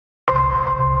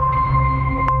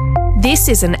This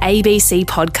is an ABC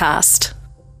podcast.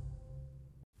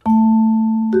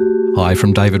 Hi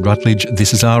from David Rutledge.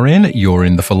 This is RN. You're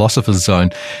in the Philosopher's Zone,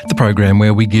 the program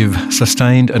where we give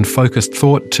sustained and focused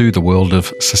thought to the world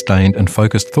of sustained and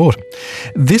focused thought.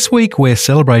 This week we're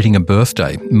celebrating a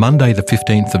birthday, Monday the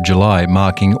 15th of July,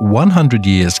 marking 100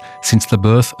 years since the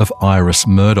birth of Iris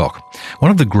Murdoch, one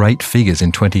of the great figures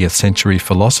in 20th century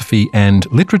philosophy and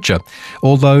literature,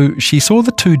 although she saw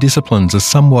the two disciplines as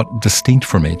somewhat distinct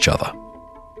from each other.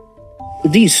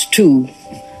 These two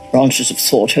branches of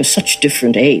thought have such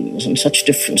different aims and such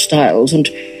different styles, and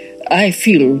I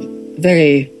feel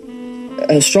very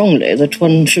strongly that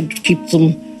one should keep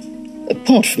them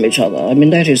apart from each other. I mean,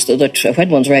 that is that when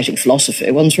one's writing philosophy,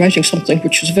 one's writing something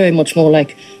which is very much more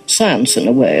like science in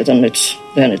a way than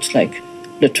it's like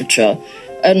literature.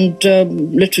 And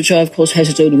literature, of course, has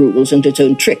its own rules and its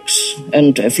own tricks,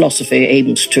 and philosophy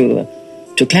aims to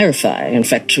clarify. In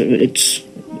fact, it's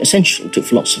essential to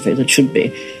philosophy that should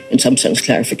be, in some sense,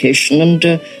 clarification, and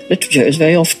literature is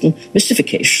very often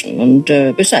mystification.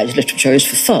 And besides, literature is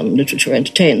for fun, literature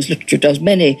entertains, literature does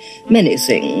many, many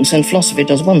things, and philosophy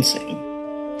does one thing.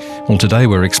 Well, today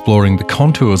we're exploring the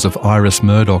contours of Iris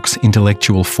Murdoch's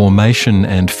intellectual formation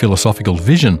and philosophical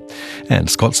vision, and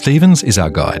Scott Stephens is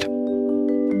our guide.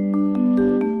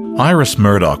 Iris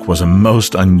Murdoch was a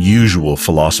most unusual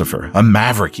philosopher, a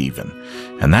maverick even.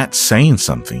 And that's saying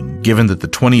something, given that the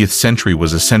 20th century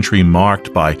was a century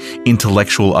marked by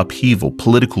intellectual upheaval,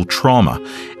 political trauma,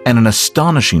 and an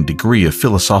astonishing degree of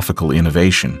philosophical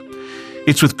innovation.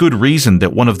 It's with good reason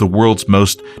that one of the world's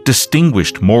most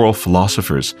distinguished moral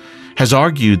philosophers has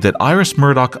argued that Iris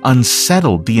Murdoch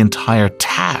unsettled the entire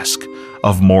task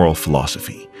of moral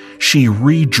philosophy. She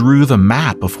redrew the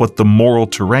map of what the moral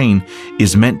terrain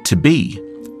is meant to be.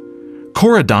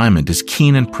 Cora Diamond is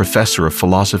Keenan Professor of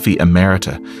Philosophy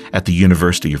Emerita at the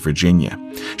University of Virginia.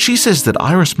 She says that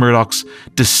Iris Murdoch's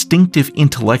distinctive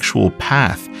intellectual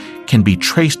path can be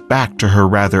traced back to her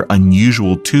rather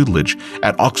unusual tutelage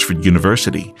at Oxford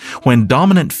University, when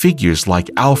dominant figures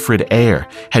like Alfred Ayre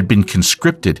had been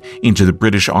conscripted into the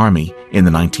British Army in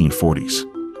the 1940s.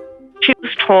 She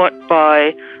was taught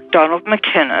by Donald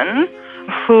Mackinnon,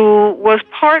 who was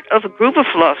part of a group of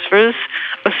philosophers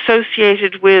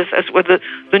associated with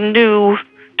the new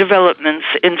developments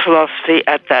in philosophy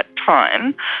at that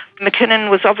time. Mackinnon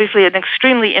was obviously an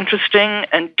extremely interesting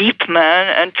and deep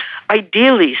man and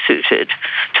ideally suited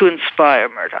to inspire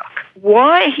Murdoch.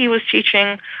 Why he was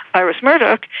teaching Iris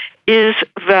Murdoch is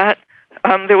that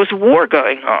there was a war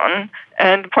going on,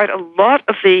 and quite a lot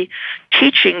of the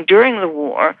teaching during the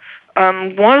war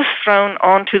was thrown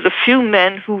onto the few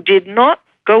men who did not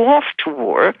go off to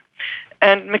war,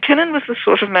 and Mackinnon was the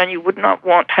sort of man you would not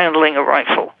want handling a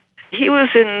rifle. He was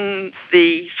in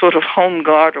the sort of home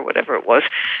guard or whatever it was,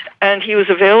 and he was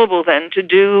available then to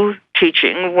do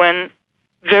teaching when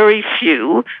very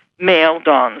few male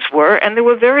dons were, and there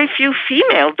were very few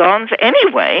female dons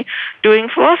anyway doing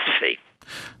philosophy.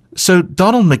 So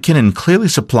Donald Mackinnon clearly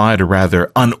supplied a rather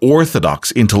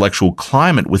unorthodox intellectual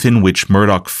climate within which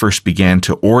Murdoch first began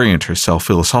to orient herself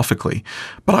philosophically.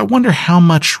 But I wonder how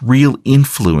much real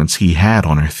influence he had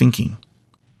on her thinking.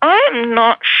 I'm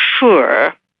not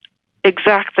sure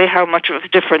exactly how much of a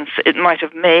difference it might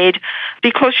have made,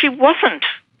 because she wasn't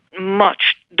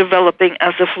much developing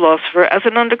as a philosopher as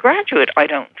an undergraduate, I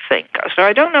don't think. So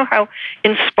I don't know how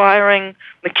inspiring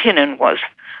Mackinnon was.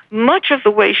 Much of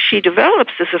the way she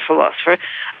develops as a philosopher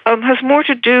has more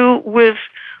to do with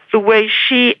the way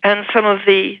she and some of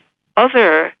the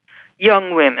other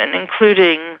young women,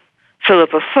 including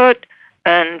Philippa Foot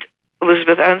and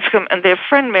Elizabeth Anscombe and their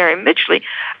friend Mary Midgley,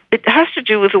 it has to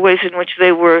do with the ways in which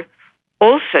they were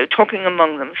also talking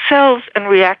among themselves and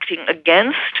reacting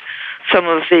against some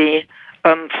of the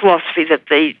philosophy that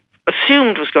they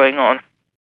assumed was going on.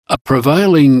 A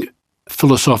prevailing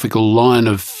philosophical line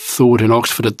of thought in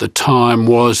Oxford at the time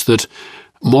was that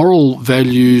moral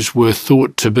values were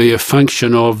thought to be a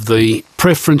function of the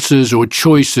preferences or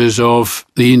choices of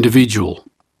the individual,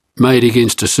 made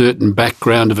against a certain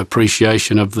background of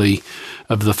appreciation of the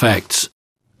facts.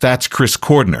 That's Chris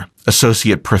Cordner,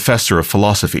 Associate Professor of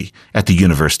Philosophy at the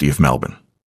University of Melbourne.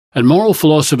 And moral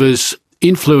philosophers,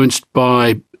 influenced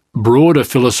by broader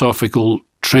philosophical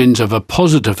trends of a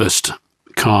positivist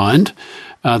kind,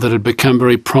 that had become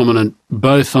very prominent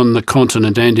both on the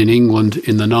continent and in England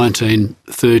in the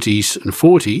 1930s and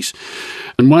 40s.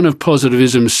 And one of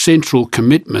positivism's central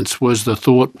commitments was the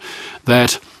thought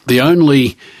that the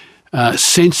only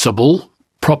sensible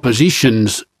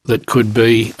propositions that could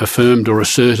be affirmed or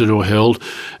asserted or held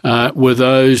were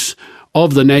those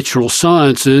of the natural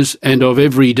sciences and of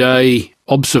everyday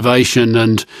observation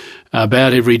and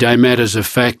about everyday matters of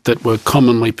fact that were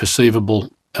commonly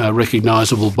perceivable,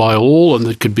 recognisable by all, and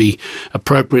that could be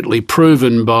appropriately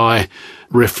proven by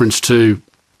reference to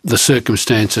the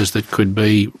circumstances that could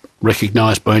be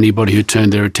recognised by anybody who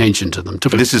turned their attention to them.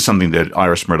 This is something that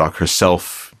Iris Murdoch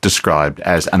herself described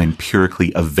as an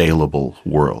empirically available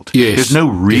world. Yes. There's no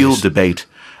real debate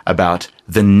about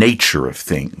the nature of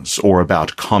things or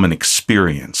about common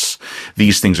experience.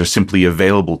 These things are simply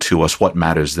available to us. What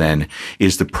matters then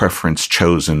is the preference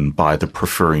chosen by the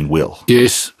preferring will.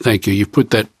 Yes, thank you. You've put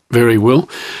that very well.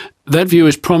 That view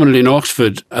is prominent in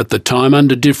Oxford at the time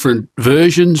under different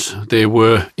versions. There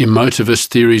were emotivist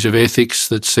theories of ethics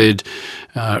that said,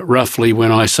 roughly,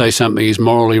 when I say something is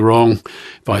morally wrong,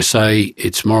 if I say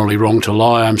it's morally wrong to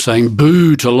lie, I'm saying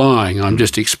boo to lying. I'm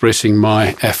just expressing my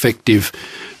affective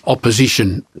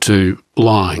opposition to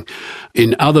lying.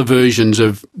 In other versions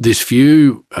of this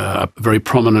view, a very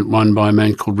prominent one by a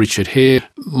man called Richard Hare,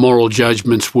 moral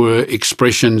judgments were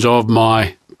expressions of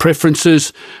my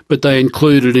preferences, but they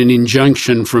included an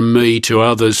injunction from me to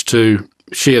others to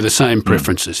share the same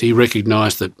preferences. He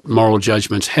recognised that moral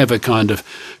judgments have a kind of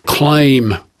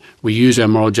claim. We use our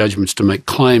moral judgments to make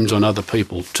claims on other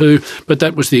people too, but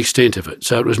that was the extent of it.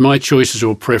 So it was my choices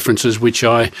or preferences which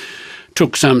I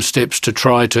took some steps to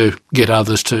try to get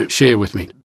others to share with me.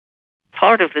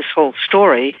 Part of this whole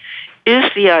story is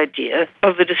the idea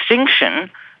of the distinction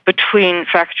between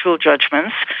factual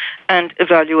judgments and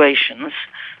evaluations,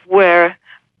 where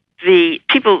the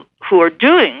people who are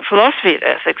doing philosophy of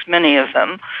ethics, many of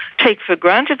them, take for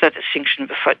granted that distinction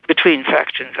between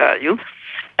fact and value,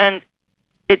 and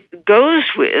it goes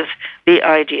with the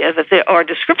idea that there are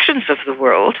descriptions of the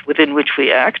world within which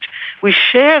we act. We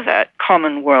share that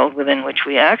common world within which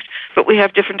we act, but we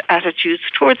have different attitudes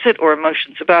towards it or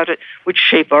emotions about it, which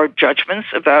shape our judgments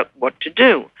about what to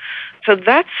do. So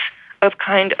that's a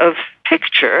kind of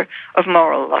picture of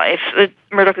moral life that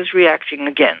Murdoch is reacting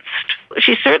against.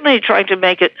 She's certainly trying to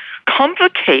make it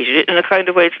complicated in a kind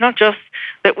of way. It's not just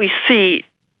that we see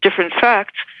different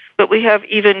facts, but we have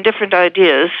even different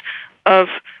ideas of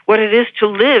what it is to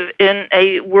live in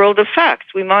a world of facts.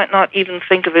 We might not even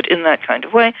think of it in that kind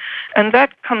of way. And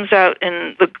that comes out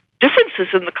in the differences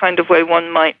in the kind of way one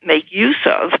might make use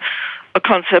of a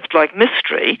concept like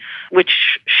mystery,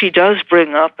 which she does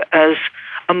bring up as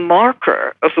a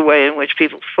marker of the way in which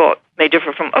people's thought may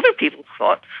differ from other people's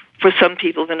thought. For some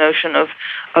people, the notion of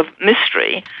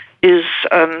mystery is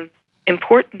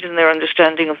important in their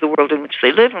understanding of the world in which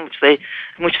they live, in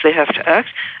which they have to act.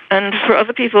 And for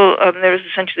other people, there is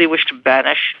essentially a wish to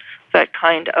banish that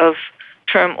kind of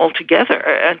term altogether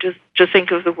and to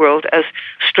think of the world as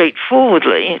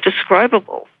straightforwardly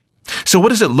describable. So what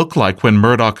does it look like when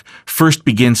Murdoch first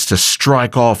begins to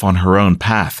strike off on her own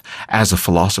path as a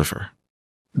philosopher?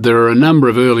 There are a number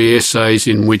of early essays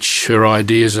in which her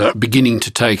ideas are beginning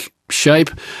to take shape.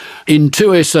 In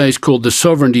two essays called The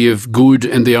Sovereignty of Good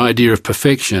and The Idea of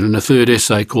Perfection, and a third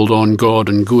essay called On God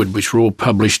and Good, which were all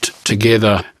published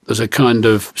together, there's a kind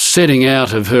of setting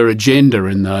out of her agenda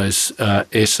in those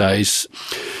essays.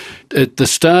 At the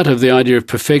start of The Idea of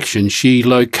Perfection, she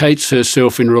locates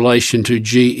herself in relation to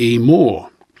G.E. Moore,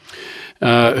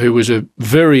 who was a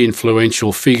very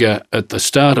influential figure at the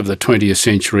start of the 20th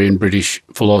century in British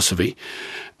philosophy.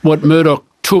 What Murdoch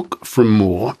took from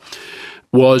Moore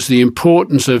was the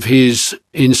importance of his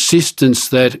insistence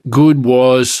that good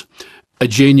was a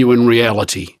genuine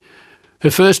reality. Her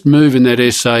first move in that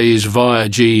essay is via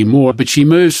G.E. Moore, but she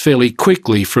moves fairly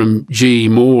quickly from G.E.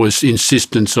 Moore's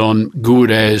insistence on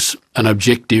good as an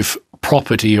objective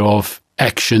property of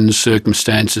actions,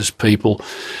 circumstances, people.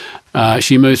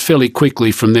 She moves fairly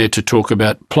quickly from there to talk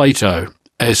about Plato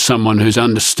as someone whose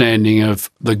understanding of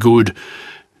the good,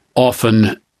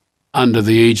 often under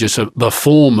the aegis of the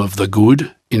form of the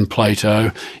good in Plato,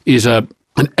 is an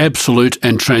absolute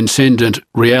and transcendent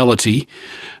reality,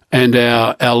 and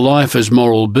our life as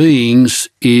moral beings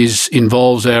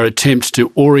involves our attempts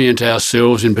to orient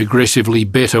ourselves in progressively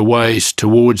better ways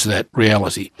towards that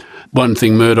reality. One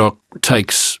thing Murdoch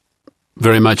takes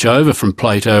very much over from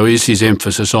Plato is his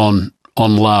emphasis on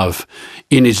love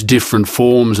in its different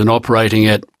forms and operating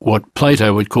at what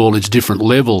Plato would call its different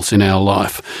levels in our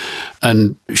life.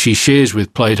 And she shares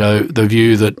with Plato the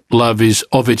view that love is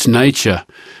of its nature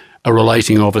a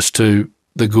relating of us to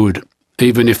the good,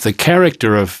 even if the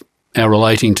character of our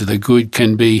relating to the good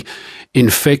can be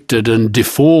infected and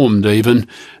deformed even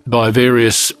by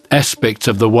various aspects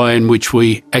of the way in which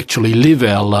we actually live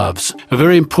our loves. A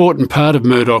very important part of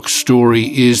Murdoch's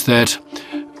story is that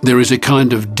there is a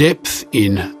kind of depth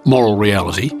in moral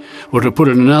reality. Or to put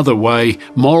it another way,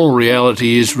 moral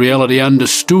reality is reality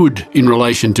understood in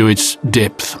relation to its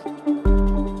depth.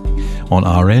 On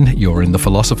RN, you're in the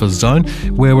Philosopher's Zone,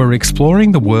 where we're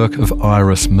exploring the work of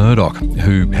Iris Murdoch,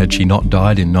 who, had she not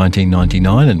died in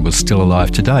 1999 and was still alive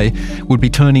today, would be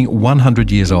turning 100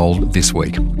 years old this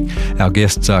week. Our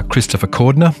guests are Christopher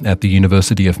Cordner at the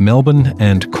University of Melbourne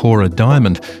and Cora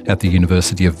Diamond at the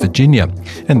University of Virginia,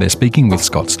 and they're speaking with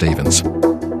Scott Stephens.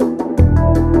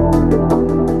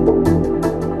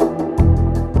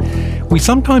 We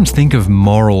sometimes think of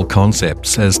moral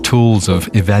concepts as tools of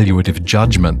evaluative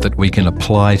judgment that we can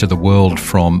apply to the world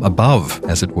from above,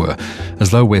 as it were, as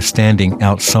though we're standing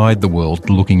outside the world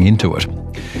looking into it.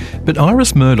 But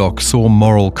Iris Murdoch saw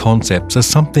moral concepts as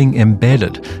something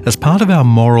embedded, as part of our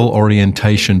moral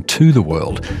orientation to the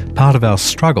world, part of our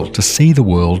struggle to see the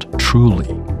world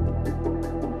truly.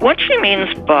 What she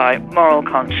means by moral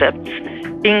concepts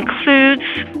includes,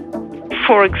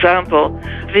 for example,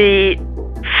 the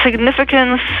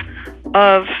significance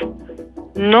of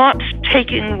not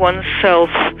taking oneself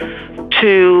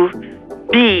to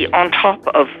be on top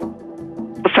of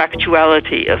the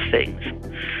factuality of things.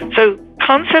 So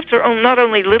concepts are not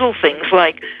only little things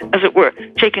like, as it were,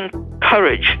 taking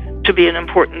courage to be an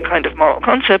important kind of moral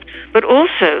concept, but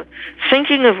also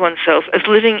thinking of oneself as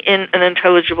living in an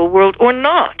intelligible world or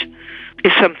not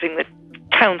is something that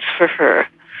counts for her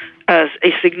as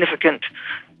a significant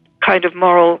kind of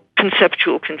moral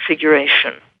conceptual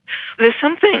configuration. There's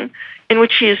something in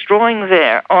which she is drawing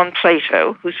there on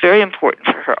Plato, who's very important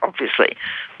for her, obviously,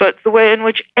 but the way in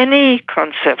which any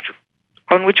concept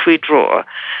on which we draw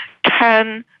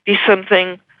can be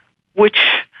something which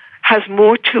has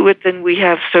more to it than we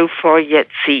have so far yet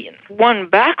seen. One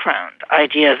background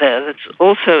idea there that's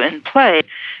also in play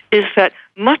is that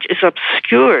much is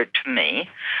obscured to me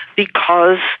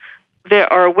because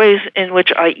there are ways in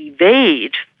which I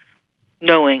evade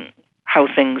knowing how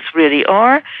things really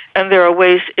are, and there are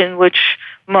ways in which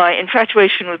my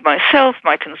infatuation with myself,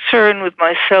 my concern with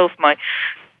myself, my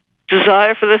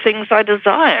desire for the things I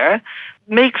desire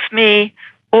makes me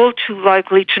all too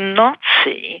likely to not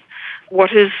see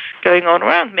what is going on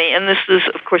around me. And this is,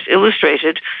 of course,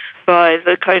 illustrated by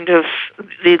the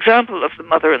example of the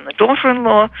mother and the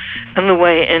daughter-in-law, and the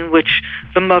way in which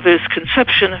the mother's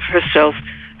conception of herself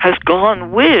has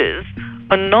gone with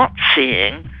a not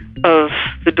seeing of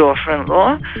the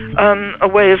daughter-in-law, a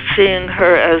way of seeing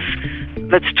her as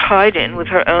that's tied in with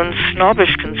her own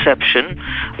snobbish conception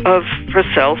of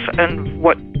herself and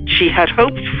what she had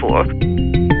hoped for.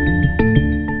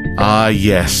 Ah,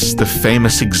 yes, the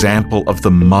famous example of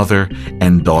the mother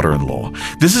and daughter-in-law.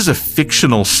 This is a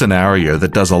fictional scenario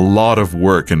that does a lot of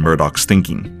work in Murdoch's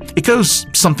thinking. It goes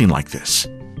something like this.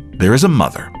 There is a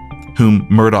mother, whom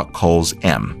Murdoch calls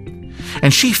M,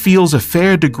 and she feels a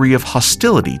fair degree of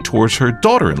hostility towards her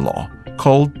daughter-in-law,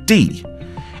 called D.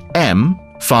 M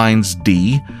finds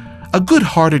D a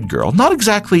good-hearted girl, not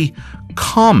exactly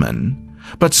common,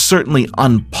 but certainly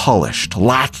unpolished,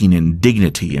 lacking in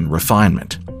dignity and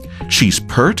refinement. She's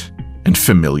pert and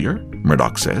familiar,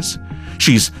 Murdoch says.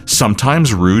 She's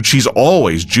sometimes rude, she's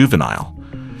always juvenile.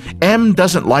 M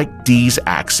doesn't like D's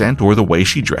accent or the way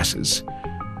she dresses.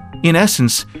 In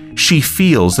essence, she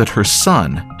feels that her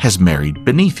son has married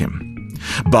beneath him.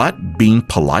 But being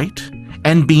polite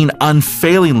and being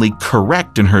unfailingly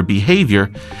correct in her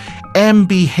behavior, M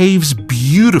behaves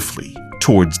beautifully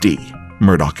towards D,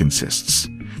 Murdoch insists.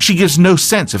 She gives no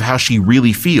sense of how she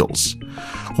really feels.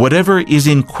 Whatever is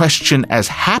in question as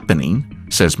happening,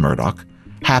 says Murdoch,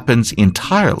 happens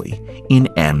entirely in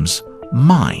M's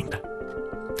mind.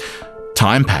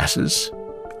 Time passes.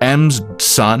 M's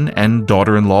son and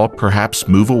daughter-in-law perhaps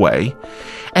move away,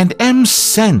 and M's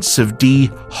sense of D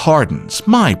hardens.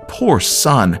 My poor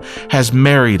son has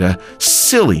married a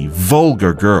silly,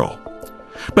 vulgar girl.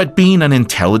 But being an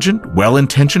intelligent,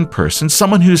 well-intentioned person,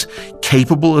 someone who's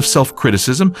capable of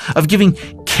self-criticism, of giving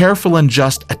careful and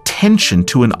just attention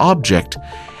to an object,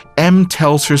 M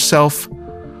tells herself,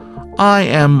 I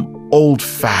am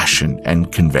old-fashioned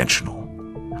and conventional.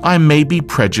 I may be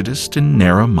prejudiced and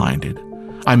narrow-minded.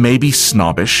 I may be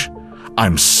snobbish.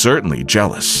 I'm certainly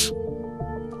jealous.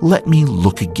 Let me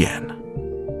look again.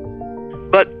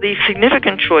 But the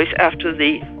significant choice after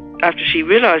she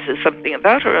realizes something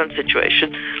about her own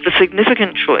situation, the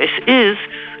significant choice is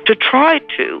to try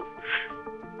to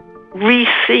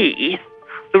re-see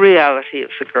the reality of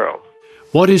the girl.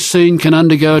 What is seen can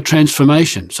undergo a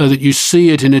transformation so that you see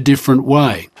it in a different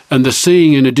way. And the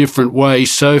seeing in a different way,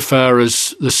 so far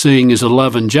as the seeing is a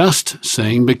love and just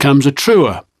seeing, becomes a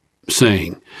truer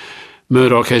seeing.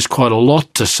 Murdoch has quite a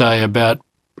lot to say about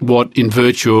what in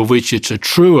virtue of which it's a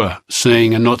truer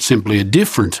seeing and not simply a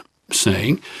different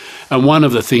seeing. And one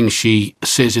of the things she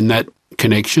says in that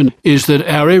connection is that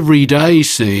our everyday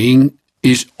seeing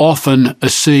is often a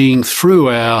seeing through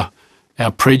our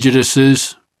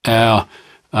prejudices, our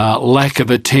lack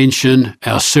of attention,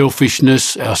 our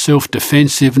selfishness, our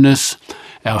self-defensiveness,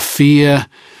 our fear.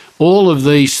 All of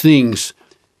these things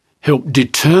help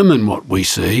determine what we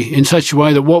see in such a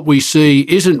way that what we see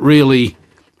isn't really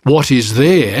what is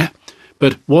there,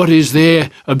 but what is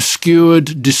there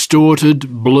obscured,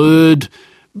 distorted, blurred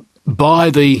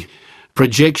by the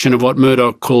projection of what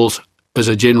Murdoch calls, as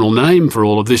a general name for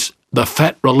all of this, the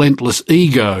fat, relentless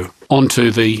ego onto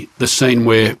the scene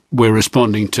we're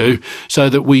responding to, so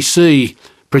that we see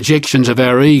projections of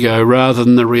our ego rather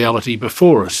than the reality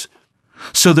before us.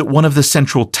 So that one of the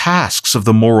central tasks of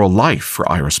the moral life for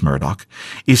Iris Murdoch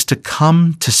is to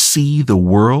come to see the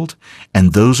world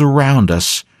and those around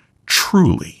us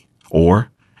truly, or,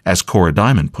 as Cora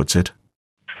Diamond puts it,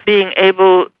 being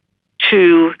able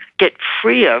to get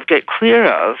clear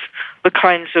of the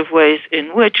kinds of ways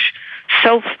in which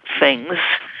self things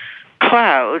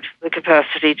cloud the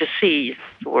capacity to see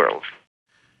the world.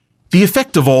 The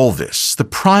effect of all this, the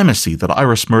primacy that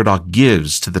Iris Murdoch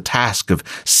gives to the task of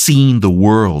seeing the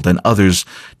world and others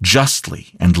justly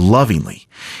and lovingly,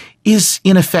 is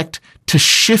in effect to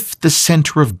shift the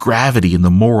center of gravity in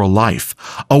the moral life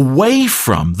away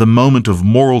from the moment of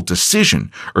moral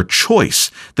decision or choice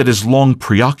that has long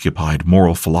preoccupied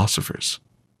moral philosophers.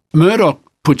 Murdoch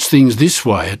puts things this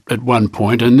way at one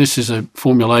point, and this is a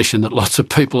formulation that lots of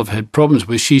people have had problems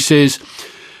with. She says,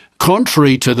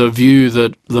 contrary to the view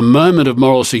that the moment of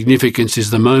moral significance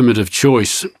is the moment of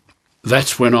choice,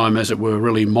 that's when I'm, as it were,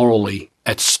 really morally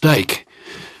at stake.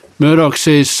 Murdoch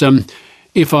says,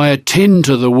 if I attend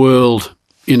to the world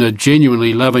in a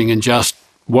genuinely loving and just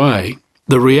way,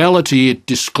 the reality it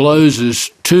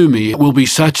discloses to me will be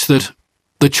such that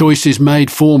the choice is made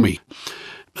for me.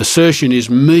 Assertion is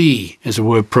me, as it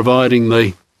were, providing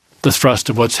the thrust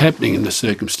of what's happening in the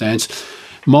circumstance.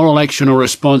 Moral action or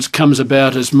response comes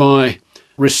about as my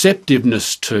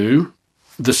receptiveness to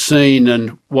the scene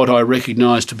and what I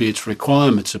recognise to be its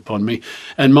requirements upon me,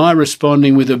 and my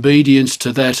responding with obedience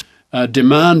to that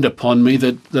demand upon me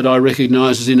that I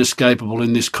recognise as inescapable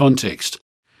in this context.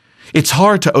 It's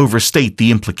hard to overstate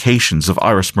the implications of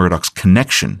Iris Murdoch's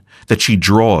connection that she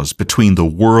draws between the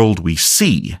world we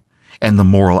see and the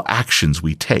moral actions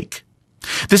we take.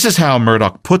 This is how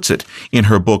Murdoch puts it in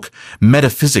her book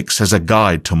Metaphysics as a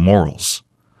Guide to Morals.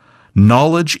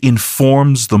 Knowledge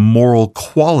informs the moral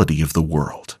quality of the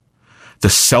world.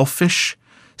 The selfish,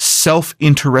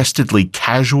 self-interestedly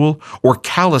casual or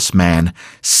callous man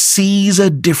sees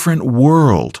a different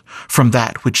world from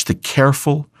that which the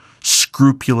careful,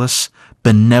 scrupulous,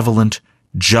 benevolent,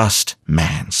 just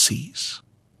man sees.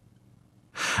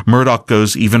 Murdoch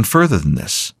goes even further than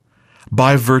this.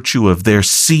 By virtue of their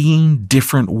seeing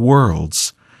different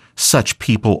worlds, such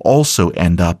people also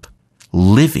end up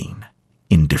living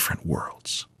in different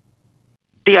worlds.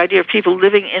 The idea of people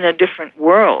living in a different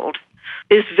world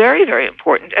is very, very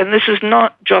important. And this is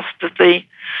not just that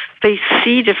they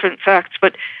see different facts,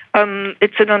 but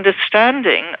it's an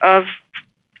understanding of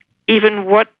even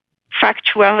what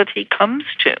factuality comes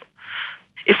to.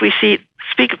 If we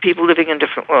speak of people living in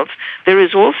different worlds, there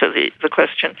is also the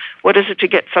question, what is it to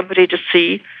get somebody to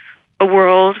see a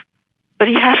world that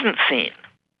he hasn't seen?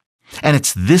 And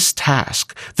it's this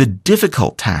task, the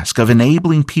difficult task of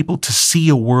enabling people to see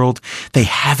a world they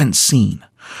haven't seen,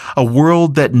 a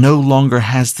world that no longer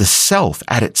has the self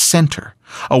at its center,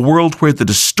 a world where the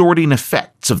distorting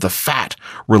effects of the fat,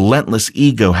 relentless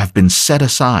ego have been set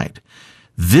aside.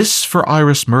 This, for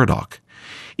Iris Murdoch,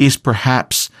 is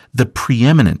perhaps the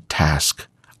preeminent task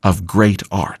of great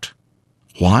art.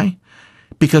 Why?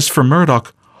 Because for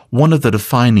Murdoch, one of the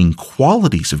defining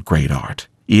qualities of great art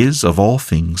is, of all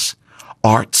things,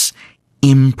 art's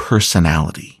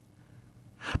impersonality.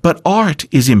 But art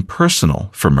is impersonal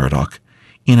for Murdoch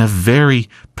in a very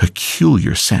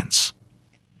peculiar sense.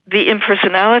 The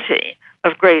impersonality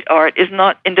of great art is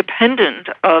not independent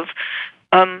of,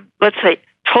 let's say,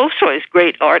 Tolstoy's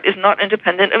great art is not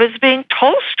independent of its being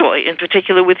Tolstoy, in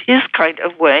particular with his kind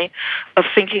of way of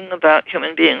thinking about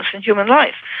human beings and human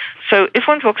life. So if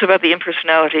one talks about the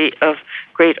impersonality of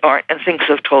great art and thinks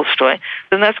of Tolstoy,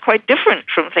 then that's quite different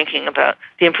from thinking about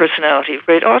the impersonality of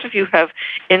great art. If you have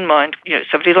in mind,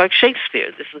 somebody like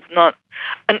Shakespeare, this is not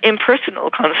an impersonal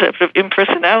concept of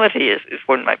impersonality, if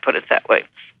one might put it that way.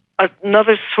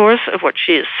 Another source of what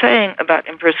she is saying about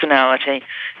impersonality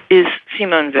is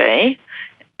Simone Weil,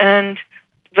 and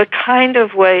the kind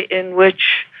of way in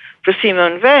which, for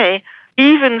Simone Weil,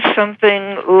 even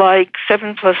something like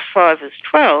 7 plus 5 is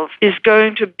 12 is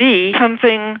going to be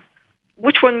something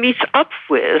which one meets up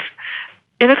with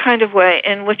in a kind of way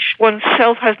in which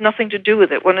oneself has nothing to do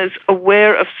with it. One is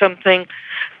aware of something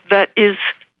that is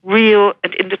real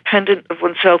and independent of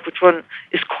oneself, which one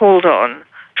is called on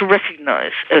to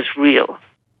recognize as real.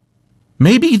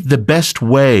 Maybe the best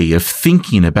way of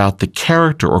thinking about the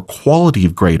character or quality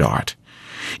of great art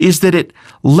is that it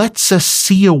lets us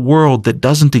see a world that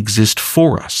doesn't exist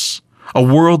for us, a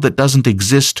world that doesn't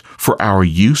exist for our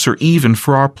use or even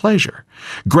for our pleasure.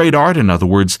 Great art, in other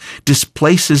words,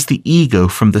 displaces the ego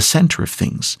from the center of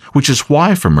things, which is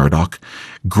why, for Murdoch,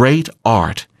 great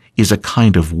art is a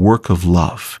kind of work of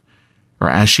love. Or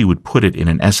as she would put it in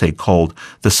an essay called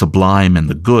The Sublime and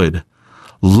the Good,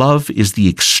 love is the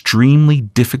extremely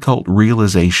difficult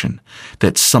realization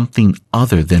that something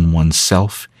other than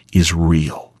oneself is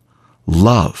real.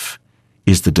 Love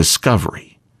is the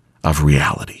discovery of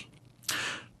reality.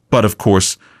 But of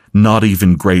course, not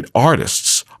even great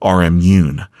artists are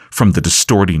immune from the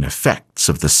distorting effects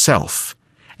of the self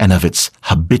and of its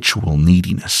habitual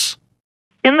neediness.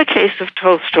 In the case of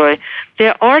Tolstoy,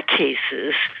 there are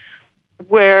cases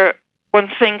where one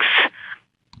thinks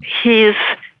he's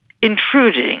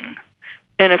intruding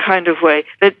in a kind of way,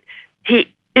 that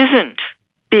he isn't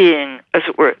being, as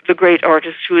it were, the great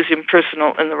artist who is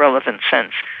impersonal in the relevant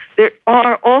sense. There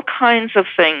are all kinds of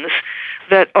things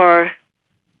that are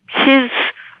his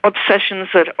obsessions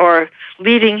that are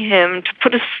leading him to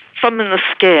put his thumb in the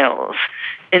scales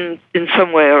in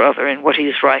some way or other in what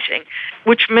he's writing,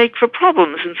 which make for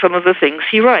problems in some of the things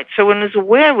he writes. So one is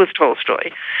aware with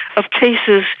Tolstoy of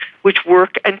cases which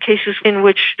work and cases in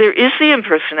which there is the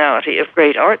impersonality of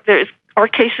great art. There are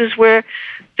cases where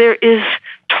there is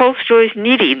Tolstoy's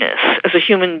neediness as a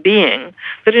human being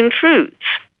that intrudes.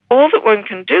 All that one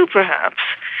can do, perhaps,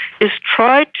 is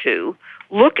try to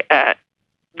look at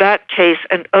that case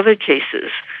and other cases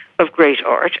of great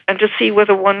art and to see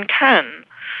whether one can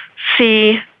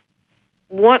see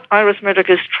what Iris Murdoch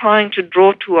is trying to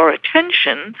draw to our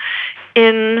attention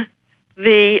in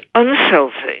the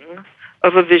unselfing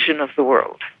of a vision of the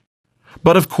world.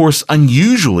 But of course,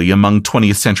 unusually among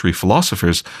 20th century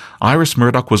philosophers, Iris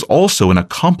Murdoch was also an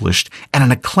accomplished and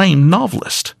an acclaimed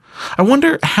novelist. I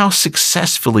wonder how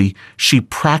successfully she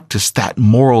practiced that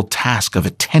moral task of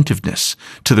attentiveness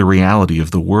to the reality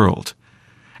of the world,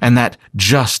 and that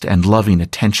just and loving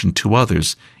attention to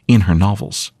others in her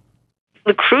novels.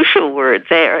 The crucial word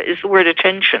there is the word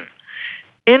attention.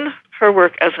 In her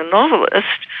work as a novelist,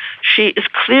 she is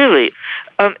clearly,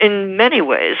 in many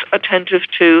ways, attentive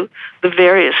to the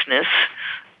variousness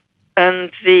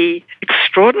and the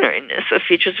extraordinariness of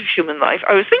features of human life.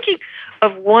 I was thinking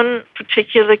of one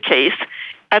particular case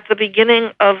at the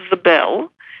beginning of The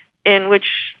Bell, in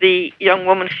which the young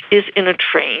woman is in a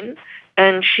train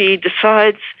and she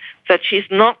decides that she's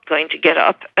not going to get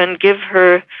up and give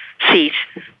her seat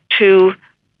to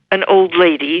an old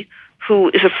lady who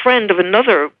is a friend of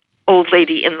another old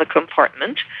lady in the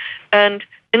compartment. And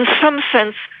in some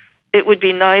sense, it would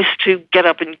be nice to get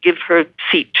up and give her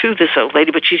seat to this old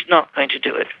lady, but she's not going to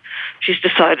do it. She's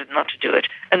decided not to do it.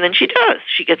 And then she does.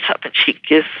 She gets up and she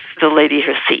gives the lady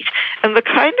her seat. And the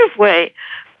kind of way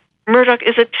Murdoch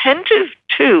is attentive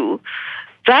to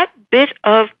that bit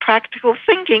of practical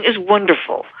thinking is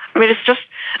wonderful. I mean, it's just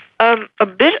a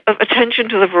bit of attention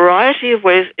to the variety of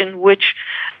ways in which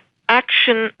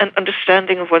action and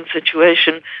understanding of one's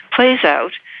situation plays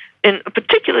out in a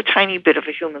particular tiny bit of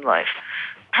a human life.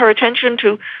 Her attention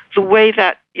to the way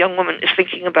that young woman is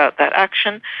thinking about that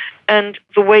action and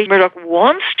the way Murdoch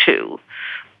wants to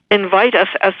invite us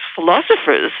as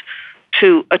philosophers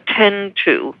to attend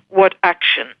to what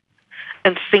action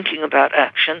and thinking about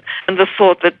action and the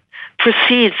thought that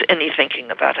precedes any thinking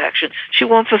about action. She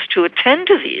wants us to attend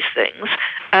to these things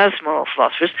as moral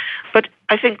philosophers, but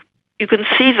I think you can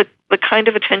see the kind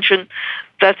of attention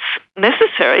that's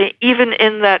necessary even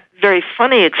in that very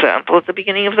funny example at the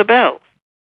beginning of The Bell.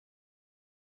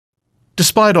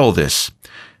 Despite all this,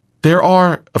 there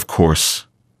are, of course,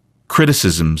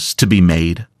 criticisms to be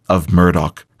made of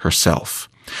Murdoch herself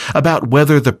about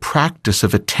whether the practice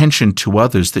of attention to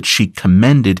others that she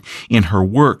commended in her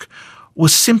work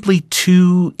was simply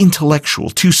too intellectual,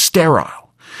 too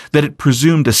sterile, that it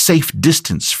presumed a safe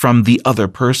distance from the other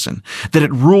person, that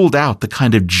it ruled out the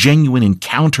kind of genuine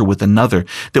encounter with another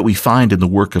that we find in the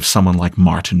work of someone like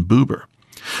Martin Buber.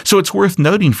 So it's worth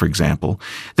noting, for example,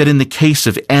 that in the case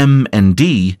of M and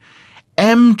D,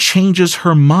 M changes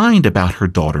her mind about her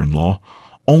daughter-in-law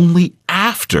only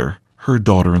after her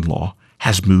daughter-in-law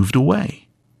has moved away.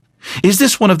 Is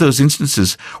this one of those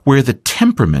instances where the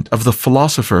temperament of the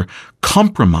philosopher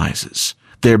compromises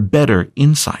their better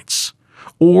insights?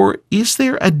 Or is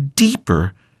there a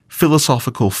deeper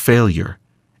philosophical failure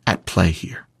at play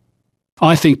here?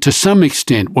 I think to some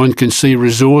extent one can see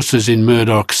resources in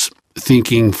Murdoch's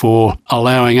thinking for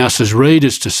allowing us as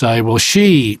readers to say, well,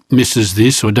 she misses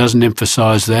this or doesn't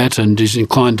emphasise that and is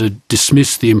inclined to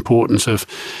dismiss the importance of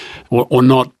or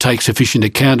not take sufficient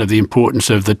account of the importance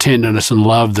of the tenderness and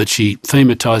love that she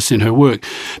thematised in her work.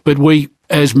 But we,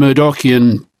 as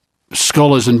Murdochian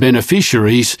scholars and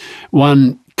beneficiaries,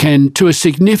 one can, to a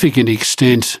significant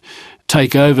extent,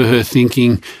 take over her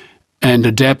thinking and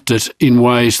adapt it in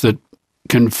ways that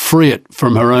can free it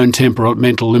from her own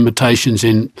temperamental limitations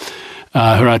in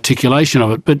her articulation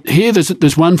of it. But here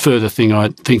there's one further thing I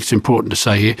think is important to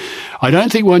say here. I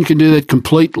don't think one can do that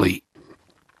completely.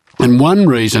 And one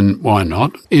reason why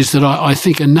not is that I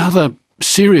think another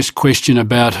serious question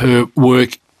about her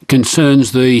work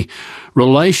concerns the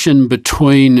relation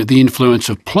between the influence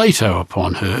of Plato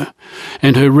upon her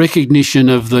and her recognition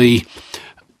of the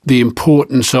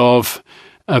importance of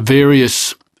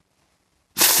various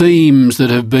themes that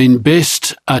have been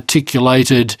best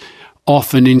articulated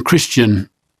often in Christian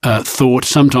thought,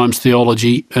 sometimes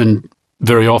theology, and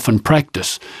very often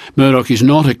practice. Murdoch is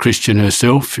not a Christian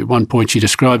herself. At one point she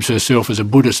describes herself as a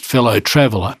Buddhist fellow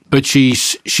traveller, but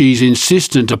she's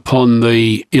insistent upon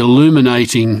the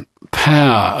illuminating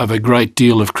power of a great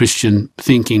deal of Christian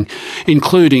thinking,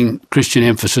 including Christian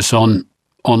emphasis on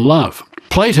love.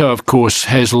 Plato, of course,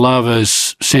 has love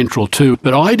as central too,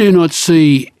 but I do not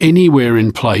see anywhere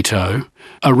in Plato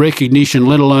a recognition,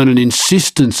 let alone an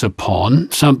insistence upon,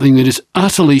 something that is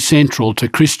utterly central to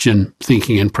Christian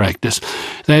thinking and practice.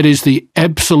 That is the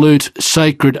absolute,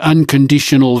 sacred,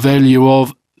 unconditional value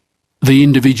of the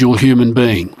individual human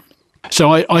being.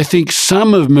 So I think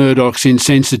some of Murdoch's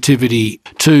insensitivity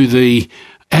to the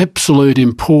absolute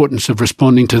importance of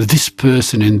responding to this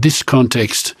person in this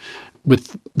context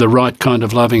with the right kind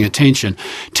of loving attention.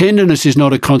 Tenderness is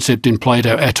not a concept in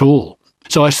Plato at all.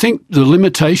 So I think the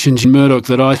limitations in Murdoch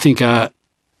that I think are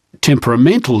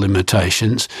temperamental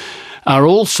limitations are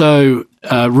also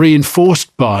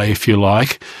reinforced by, if you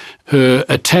like, her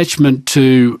attachment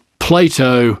to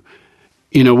Plato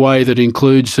in a way that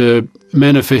includes her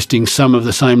manifesting some of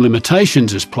the same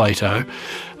limitations as Plato,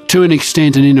 to an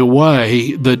extent and in a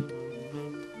way that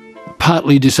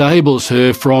partly disables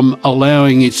her from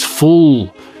allowing its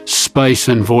full space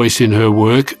and voice in her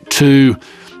work to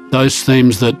those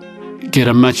themes that get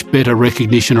a much better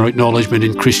recognition or acknowledgement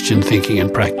in Christian thinking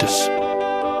and practice.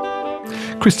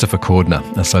 Christopher Cordner,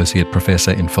 Associate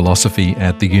Professor in Philosophy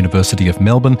at the University of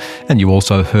Melbourne, and you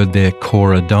also heard there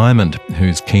Cora Diamond,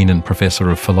 who's Keenan Professor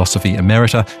of Philosophy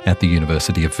Emerita at the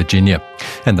University of Virginia.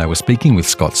 And they were speaking with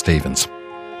Scott Stephens.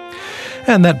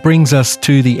 And that brings us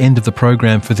to the end of the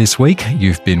program for this week.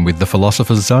 You've been with The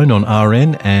Philosopher's Zone on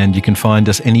RN, and you can find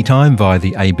us anytime via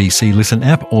the ABC Listen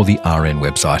app or the RN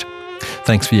website.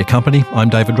 Thanks for your company. I'm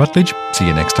David Rutledge. See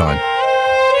you next time.